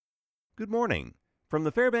Good morning. From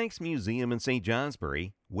the Fairbanks Museum in St.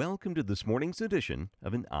 Johnsbury, welcome to this morning's edition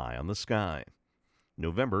of An Eye on the Sky.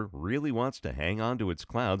 November really wants to hang on to its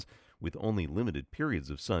clouds with only limited periods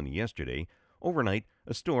of sun yesterday. Overnight,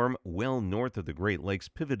 a storm well north of the Great Lakes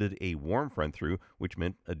pivoted a warm front through, which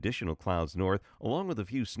meant additional clouds north, along with a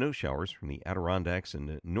few snow showers from the Adirondacks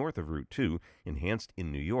and north of Route 2, enhanced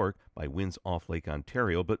in New York by winds off Lake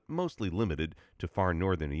Ontario, but mostly limited to far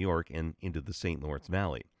northern New York and into the St. Lawrence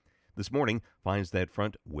Valley. This morning finds that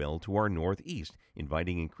front well to our northeast,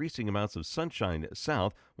 inviting increasing amounts of sunshine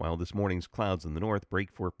south, while this morning's clouds in the north break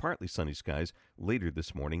for partly sunny skies later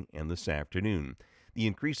this morning and this afternoon. The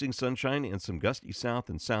increasing sunshine and some gusty south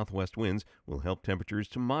and southwest winds will help temperatures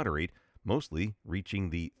to moderate, mostly reaching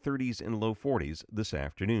the 30s and low 40s this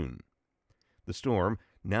afternoon. The storm,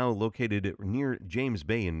 now located near James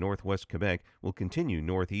Bay in northwest Quebec, will continue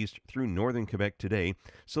northeast through northern Quebec today,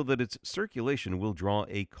 so that its circulation will draw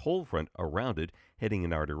a cold front around it heading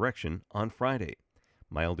in our direction on Friday.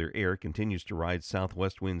 Milder air continues to ride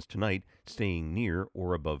southwest winds tonight, staying near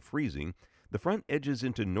or above freezing. The front edges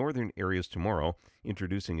into northern areas tomorrow,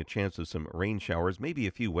 introducing a chance of some rain showers, maybe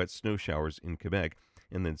a few wet snow showers in Quebec,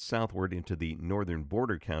 and then southward into the northern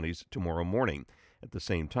border counties tomorrow morning. At the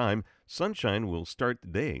same time, sunshine will start the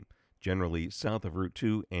day, generally south of Route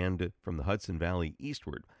 2 and from the Hudson Valley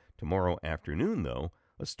eastward. Tomorrow afternoon, though,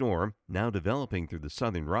 a storm, now developing through the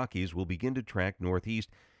southern Rockies, will begin to track northeast,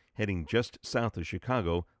 heading just south of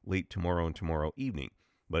Chicago late tomorrow and tomorrow evening.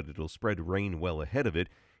 But it'll spread rain well ahead of it,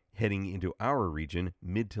 heading into our region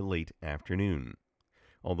mid to late afternoon.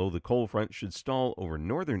 Although the cold front should stall over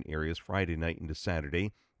northern areas Friday night into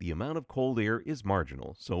Saturday, the amount of cold air is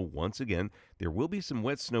marginal, so once again, there will be some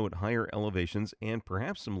wet snow at higher elevations and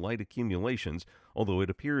perhaps some light accumulations, although it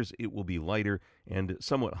appears it will be lighter and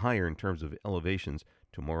somewhat higher in terms of elevations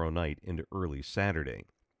tomorrow night into early Saturday.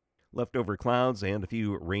 Leftover clouds and a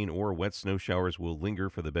few rain or wet snow showers will linger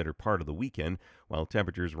for the better part of the weekend, while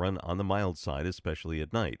temperatures run on the mild side, especially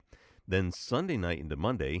at night. Then Sunday night into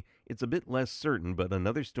Monday, it's a bit less certain, but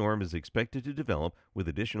another storm is expected to develop with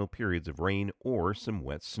additional periods of rain or some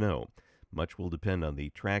wet snow. Much will depend on the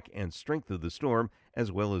track and strength of the storm,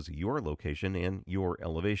 as well as your location and your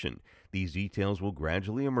elevation. These details will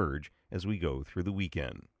gradually emerge as we go through the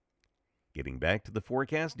weekend. Getting back to the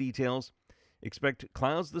forecast details, expect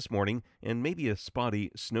clouds this morning and maybe a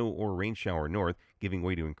spotty snow or rain shower north, giving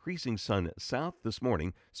way to increasing sun south this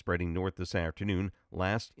morning, spreading north this afternoon,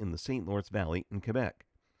 last in the St. Lawrence Valley in Quebec.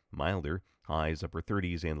 Milder, highs upper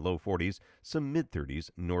 30s and low 40s, some mid 30s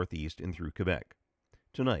northeast and through Quebec.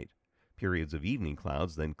 Tonight, periods of evening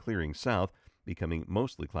clouds, then clearing south, becoming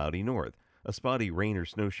mostly cloudy north. A spotty rain or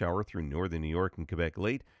snow shower through northern New York and Quebec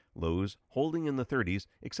late, lows holding in the 30s,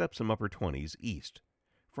 except some upper 20s east.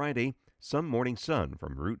 Friday, some morning sun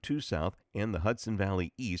from Route 2 south and the Hudson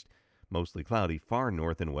Valley east, mostly cloudy far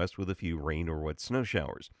north and west with a few rain or wet snow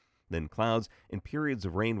showers. Then clouds and periods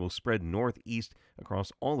of rain will spread northeast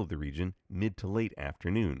across all of the region mid to late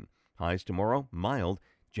afternoon. Highs tomorrow, mild,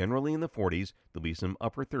 generally in the 40s. There'll be some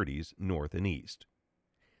upper 30s north and east.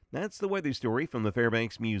 That's the weather story from the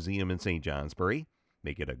Fairbanks Museum in St. Johnsbury.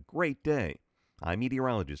 Make it a great day. I'm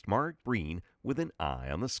meteorologist Mark Breen with An Eye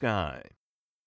on the Sky.